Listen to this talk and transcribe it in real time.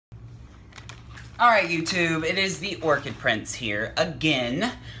Alright YouTube, it is the Orchid Prince here again.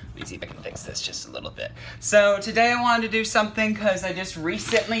 Let me see if I can fix this just a little bit. So today I wanted to do something because I just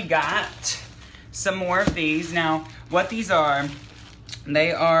recently got some more of these. Now what these are,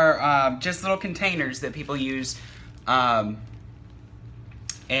 they are just little containers that people use in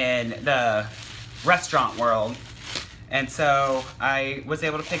the restaurant world. And so I was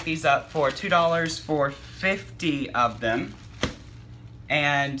able to pick these up for $2 for 50 of them.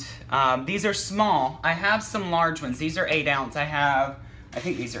 And these are small. I have some large ones. These are 8 ounce. I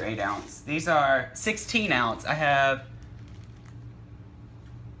think these are 8 ounce. These are 16 ounce. I have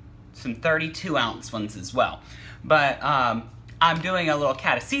some 32 ounce ones as well. But I'm doing a little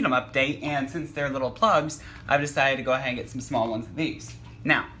Catasetum update, and since they're little plugs, I've decided to go ahead and get some small ones of these.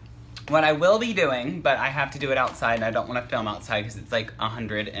 Now, what I will be doing, but I have to do it outside, and I don't want to film outside because it's like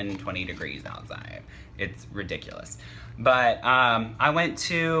 120 degrees outside. It's ridiculous. But I went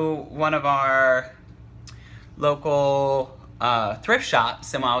to one of our local thrift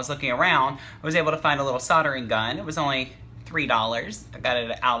shops, and while I was looking around, I was able to find a little soldering gun. It was only $3. I got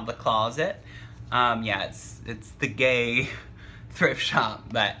it out of the closet. Yeah, it's the gay thrift shop,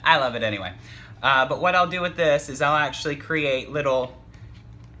 but I love it anyway. But what I'll do with this is I'll actually create little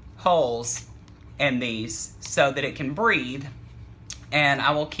holes in these so that it can breathe. And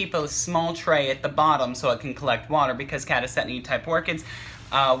I will keep a small tray at the bottom so it can collect water, because Catasetum type orchids,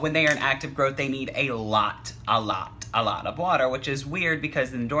 when they are in active growth, they need a lot of water, which is weird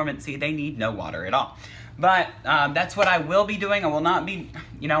because in dormancy, they need no water at all. But that's what I will be doing. I will not be,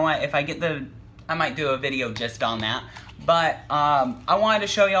 you know what, if I get I might do a video just on that. But I wanted to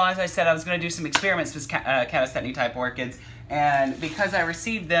show y'all, as I said, I was going to do some experiments with Catasetum type orchids. And because I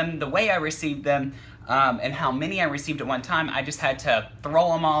received them the way I received them, and how many I received at one time, I just had to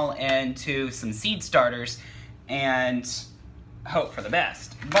throw them all into some seed starters and hope for the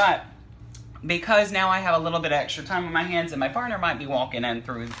best. But because now I have a little bit of extra time on my hands, and my partner might be walking in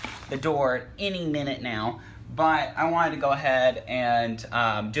through the door any minute now, but I wanted to go ahead and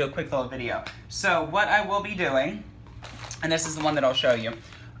do a quick little video. So what I will be doing, and this is the one that I'll show you,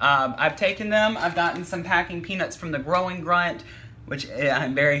 I've taken them, I've gotten some packing peanuts from the Growing Grunt, which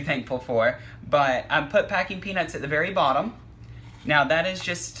I'm very thankful for, but I put packing peanuts at the very bottom. Now that is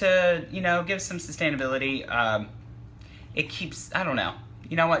just to, you know, give some sustainability. It keeps, I don't know,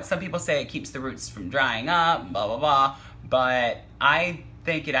 you know what, some people say it keeps the roots from drying up, blah, blah, blah, but I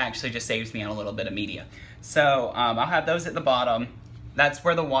think it actually just saves me on a little bit of media. So I'll have those at the bottom. That's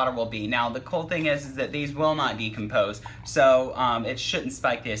where the water will be. Now, the cool thing is that these will not decompose, so it shouldn't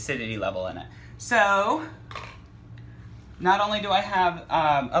spike the acidity level in it. So, not only do I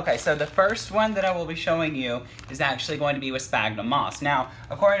have, okay, so the first one that I will be showing you is actually going to be with sphagnum moss. Now,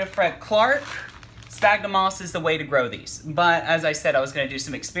 according to Fred Clark, sphagnum moss is the way to grow these. But, as I said, I was going to do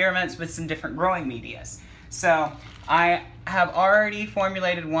some experiments with some different growing medias. So, I have already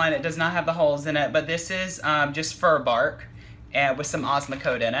formulated one. It does not have the holes in it, but this is just fir bark and with some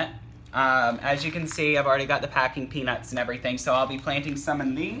osmocote in it. As you can see, I've already got the packing peanuts and everything, so I'll be planting some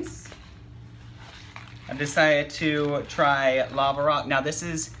in these. I've decided to try lava rock. Now this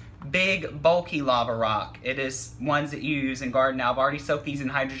is big, bulky lava rock. It is ones that you use in garden. Now I've already soaked these in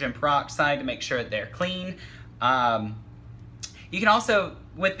hydrogen peroxide to make sure that they're clean. You can also,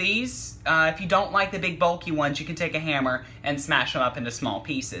 with these, if you don't like the big bulky ones, you can take a hammer and smash them up into small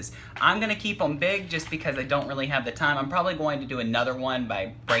pieces. I'm gonna keep them big just because I don't really have the time. I'm probably going to do another one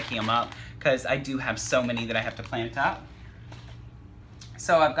by breaking them up because I do have so many that I have to plant up.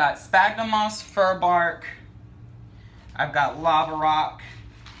 So I've got sphagnum moss, fir bark, I've got lava rock,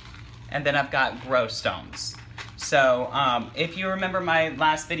 and then I've got grow stones. So if you remember my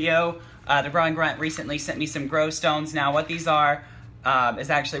last video, the Growing Grunt recently sent me some grow stones. Now what these are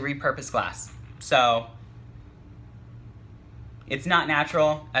is actually repurposed glass. So it's not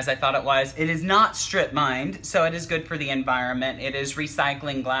natural as I thought it was. It is not strip mined, so it is good for the environment. It is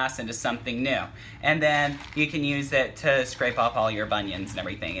recycling glass into something new. And then you can use it to scrape off all your bunions and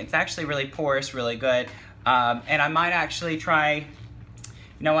everything. It's actually really porous, really good. And I might actually try, you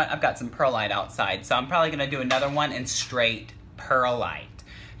know what, I've got some perlite outside, so I'm probably gonna do another one in straight perlite.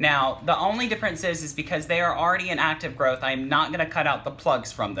 Now, the only difference is because they are already in active growth, I'm not gonna cut out the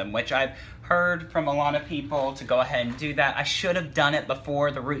plugs from them, which I've heard from a lot of people to go ahead and do that. I should have done it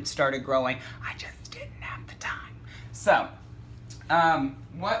before the roots started growing. I just didn't have the time. So,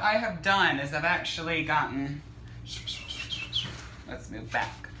 what I have done is I've actually gotten, let's move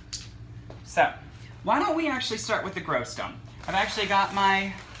back. So, why don't we actually start with the grow stone? I've actually got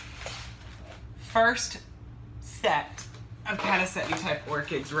my first set of Catasetum type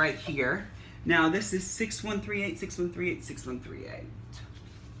orchids right here. Now this is 6138, 6138, 6138.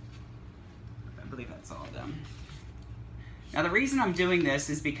 believe that's all of them. Now the reason I'm doing this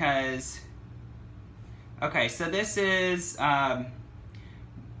is because, okay, so this is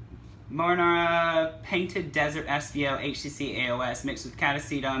Marinara Painted Desert SVO HCC AOS mixed with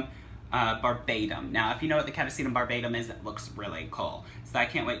Catasetum barbatum. Now if you know what the Catasetum barbatum is, it looks really cool. So I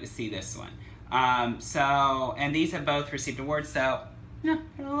can't wait to see this one. And these have both received awards, so yeah,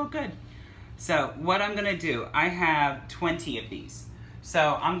 it'll look good. So what I'm gonna do, I have 20 of these.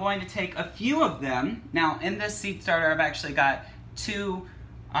 So I'm going to take a few of them. Now in this seed starter, I've actually got 2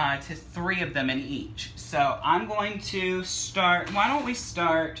 to 3 of them in each. So I'm going to start, why don't we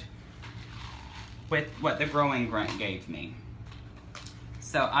start with what the growing grant gave me.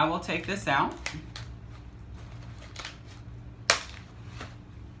 So I will take this out.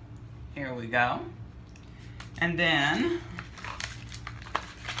 Here we go. And then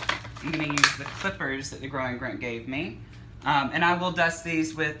I'm gonna use the clippers that the growing grant gave me. And I will dust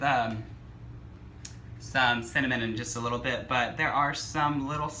these with some cinnamon in just a little bit, but there are some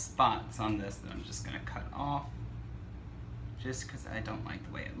little spots on this that I'm just gonna cut off just because I don't like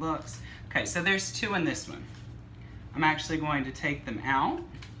the way it looks. Okay, so there's 2 in this one. I'm actually going to take them out.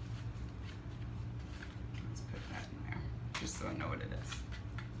 Let's put that in there, just so I know what it is.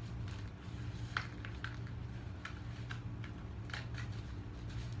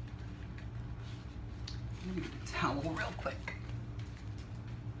 Let me get a towel real quick.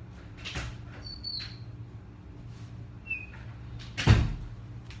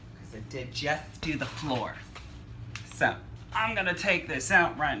 Because I did just do the floor. So, I'm gonna take this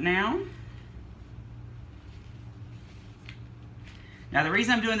out right now. Now the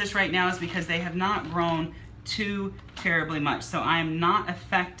reason I'm doing this right now is because they have not grown too terribly much. So I'm not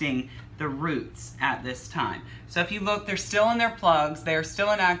affecting the roots at this time. So if you look, they're still in their plugs. They're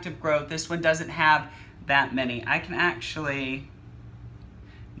still in active growth. This one doesn't have that many. I can actually,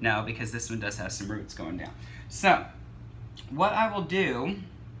 no, because this one does have some roots going down. So what I will do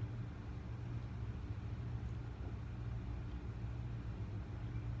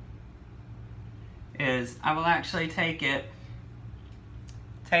is I will actually take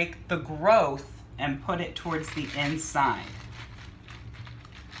the growth and put it towards the inside.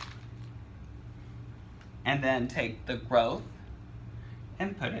 And then take the growth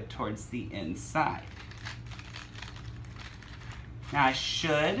and put it towards the inside. Now I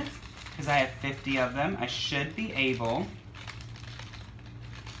should, because I have 50 of them, I should be able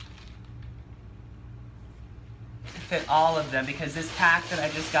to fit all of them, because this pack that I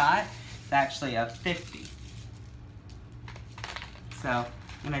just got is actually of 50. So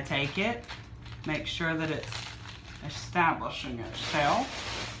I'm gonna take it, make sure that it's establishing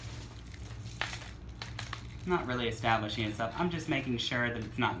itself. Not really establishing itself, I'm just making sure that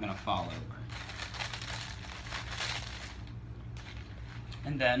it's not gonna fall over.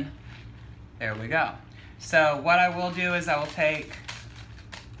 And then, there we go. So what I will do is I will take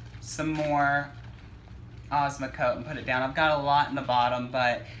some more Osmocote and put it down. I've got a lot in the bottom,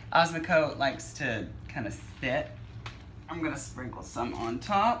 but Osmocote likes to kind of sit. I'm gonna sprinkle some on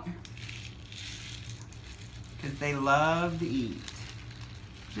top because they love to eat.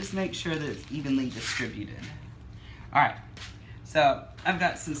 Just make sure that it's evenly distributed. All right, so I've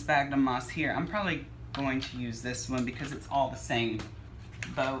got some sphagnum moss here. I'm probably going to use this one because it's all the same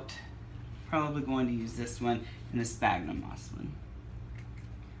boat. Probably going to use this one and the sphagnum moss one.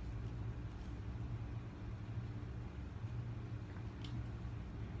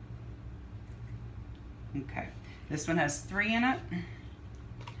 Okay, this one has 3 in it.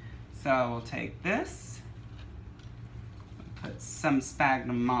 So we'll take this, put some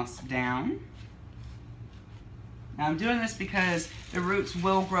sphagnum moss down. Now I'm doing this because the roots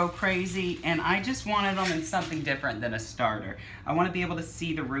will grow crazy and I just wanted them in something different than a starter. I want to be able to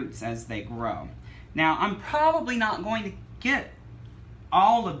see the roots as they grow. Now I'm probably not going to get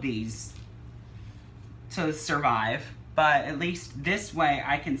all of these to survive, but at least this way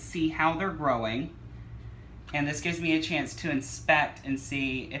I can see how they're growing. And this gives me a chance to inspect and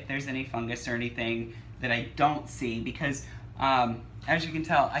see if there's any fungus or anything that I don't see, because as you can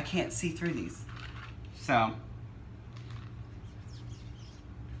tell, I can't see through these. So,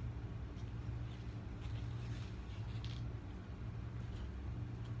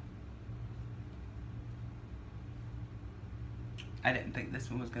 I didn't think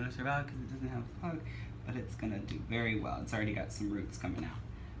this one was going to survive because it doesn't have a plug, but it's going to do very well. It's already got some roots coming out.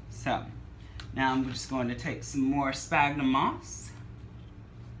 So, now I'm just going to take some more sphagnum moss,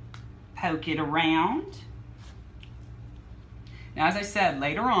 poke it around. Now, as I said,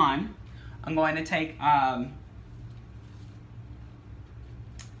 later on, I'm going to take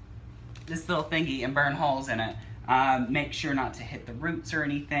this little thingy and burn holes in it Make sure not to hit the roots or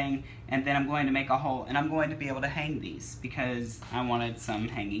anything, and then I'm going to make a hole, and I'm going to be able to hang these because I wanted some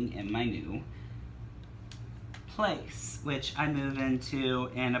hanging in my new place, which I move into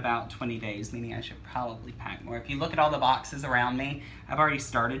in about 20 days, meaning I should probably pack more. If you look at all the boxes around me, I've already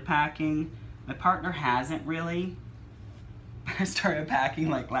started packing. My partner hasn't really. I started packing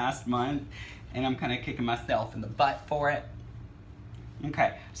like last month, and I'm kind of kicking myself in the butt for it.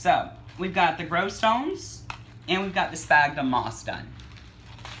 Okay, so we've got the grow stones, and we've got the sphagnum moss done.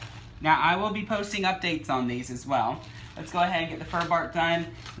 Now, I will be posting updates on these as well. Let's go ahead and get the fir bark done.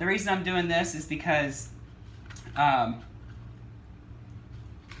 The reason I'm doing this is because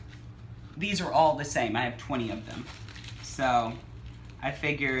these are all the same. I have 20 of them. So I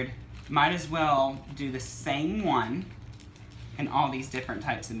figured might as well do the same one in all these different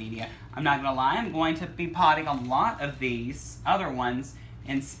types of media. I'm not gonna lie, I'm going to be potting a lot of these other ones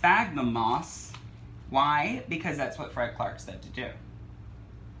in sphagnum moss. Why? Because that's what Fred Clark said to do.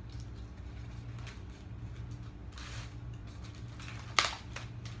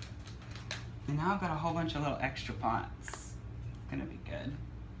 And now I've got a whole bunch of little extra pots. It's gonna be good.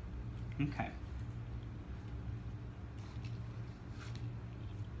 Okay.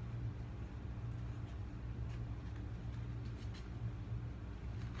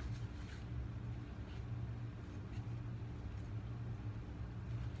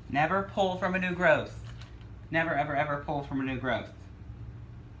 Never pull from a new growth. Never, ever, ever pull from a new growth.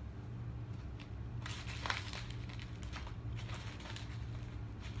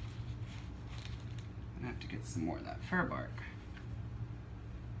 I have to get some more of that fir bark.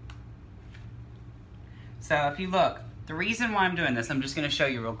 So if you look, the reason why I'm doing this, I'm just going to show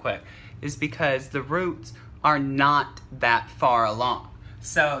you real quick, is because the roots are not that far along.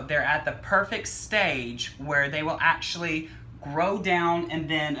 So they're at the perfect stage where they will actually grow down and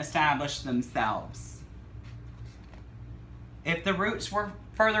then establish themselves. If the roots were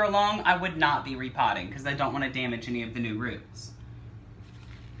further along, I would not be repotting because I don't want to damage any of the new roots.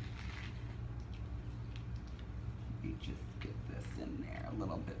 Let me just get this in there a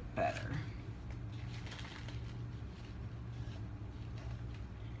little bit better.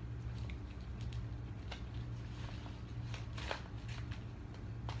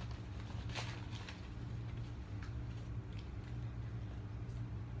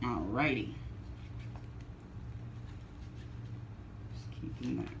 Alrighty. Just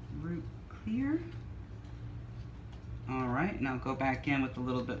keeping that root clear. Alright, and I'll go back in with a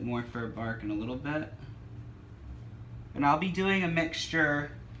little bit more fir bark in a little bit. And I'll be doing a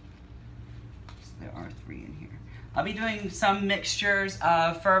mixture, there are 3 in here. I'll be doing some mixtures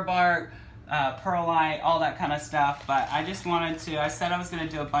of fir bark, perlite, all that kind of stuff, but I just wanted to, I said I was going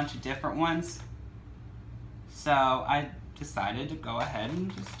to do a bunch of different ones. So I decided to go ahead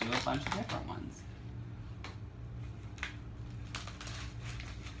and just do a bunch of different ones.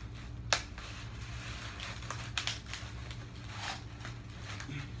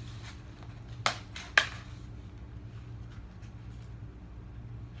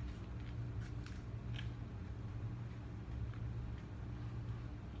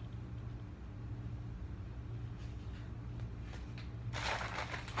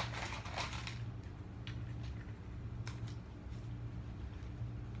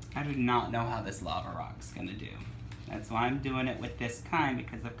 I do not know how this lava rock's gonna do. That's why I'm doing it with this kind,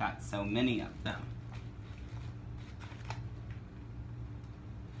 because I've got so many of them.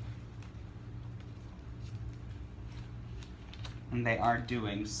 And they are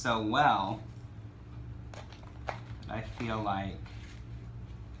doing so well that I feel like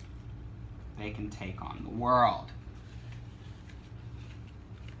they can take on the world.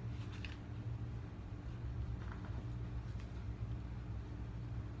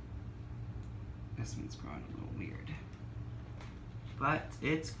 This one's growing a little weird, but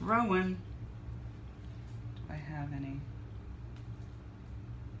it's growing. Do I have any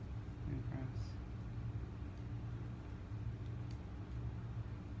new growth?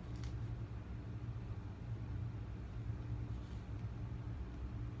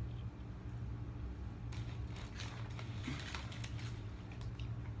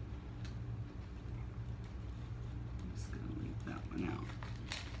 I'm just gonna leave that one out.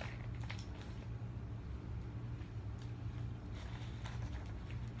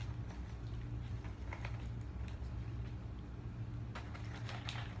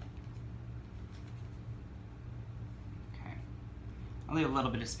 I'll leave a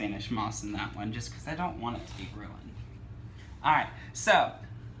little bit of Spanish moss in that one just because I don't want it to be ruined. Alright, so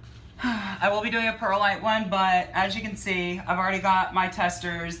I will be doing a perlite one, but as you can see, I've already got my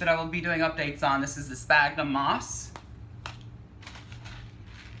testers that I will be doing updates on. This is the sphagnum moss.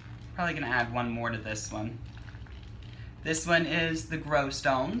 Probably going to add one more to this one. This one is the grow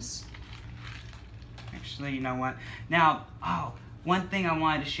stones. Actually, you know what? Now, one thing I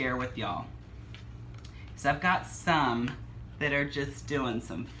wanted to share with y'all is I've got some that are just doing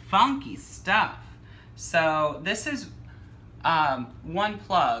some funky stuff. So this is one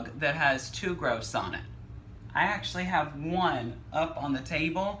plug that has 2 growths on it. I actually have one up on the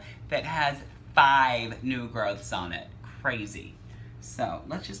table that has 5 new growths on it. Crazy. So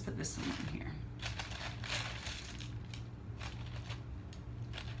let's just put this one in here.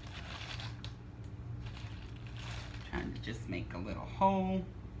 Trying to just make a little hole.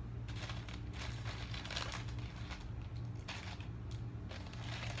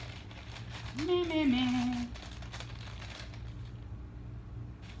 Meh, meh, meh.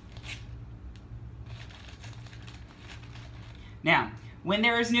 Now, when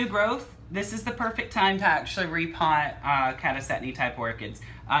there is new growth, this is the perfect time to actually repot Catasetum type orchids.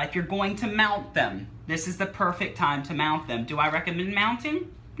 If you're going to mount them, this is the perfect time to mount them. Do I recommend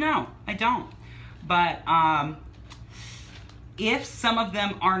mounting? No, I don't. But if some of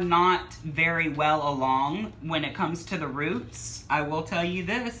them are not very well along when it comes to the roots, I will tell you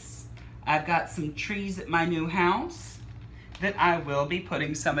this. I've got some trees at my new house that I will be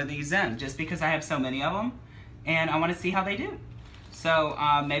putting some of these in just because I have so many of them and I want to see how they do. So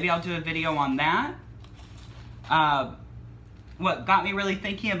maybe I'll do a video on that. What got me really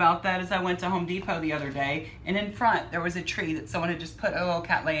thinking about that is I went to Home Depot the other day, and in front there was a tree that someone had just put a little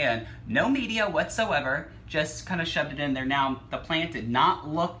cattleya in. No media whatsoever, just kind of shoved it in there. Now, the plant did not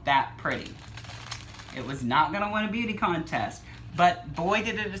look that pretty. It was not gonna win a beauty contest, but boy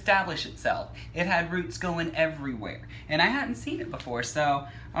did it establish itself. It had roots going everywhere, and I hadn't seen it before, so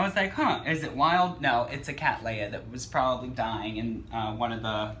I was like, huh, is it wild? No, it's a cattleya that was probably dying, and one of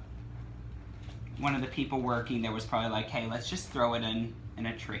the people working there was probably like, hey, let's just throw it in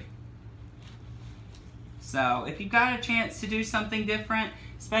a tree. So if you've got a chance to do something different,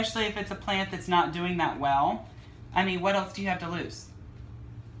 especially if it's a plant that's not doing that well, I mean, what else do you have to lose?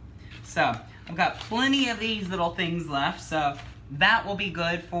 So I've got plenty of these little things left, so that will be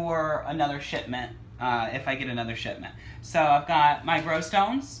good for another shipment, if I get another shipment. So I've got my grow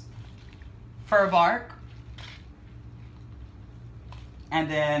stones, fir bark, and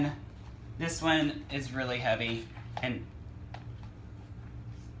then this one is really heavy, and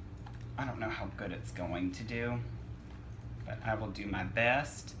I don't know how good it's going to do, but I will do my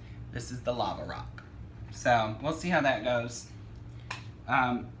best. This is the lava rock. So we'll see how that goes.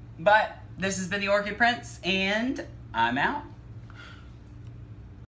 But this has been the Orchid Prince, and I'm out.